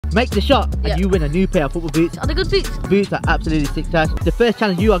Make the shot and you win a new pair of football boots. Are they good boots? Boots are absolutely sick, Tash. The first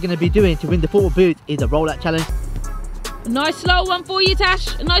challenge you are going to be doing to win the football boots is a rollout challenge. A nice slow one for you,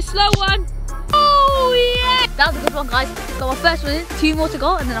 Tash. A nice slow one. Oh, yeah. That was a good one, guys. Got my first one in. 2 more to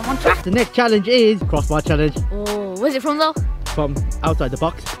go, and then I'm on track. The next challenge is crossbar challenge. Oh, where's it from, though? From outside the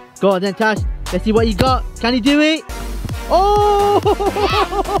box. Go on then, Tash. Let's see what you got. Can you do it? Oh!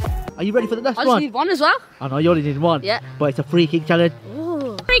 Are you ready for the next one? I just need one as well. I know you only need one. Yeah. But it's a free kick challenge.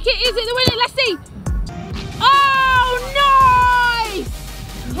 Ooh. Free kick, is it the winner? Let's see. Oh, nice!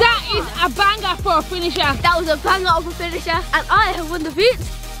 That is a banger for a finisher. That was a banger of a finisher, and I have won the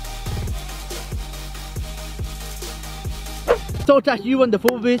boots. So Tash, you won the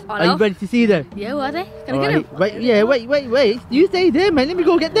football boots. Are you ready to see them? Yeah, were they? Can I get them? Wait, yeah, wait. You stay there, man. Let me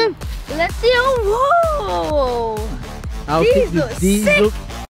go get them. Let's see. Oh, whoa! I'll These pick look these sick. look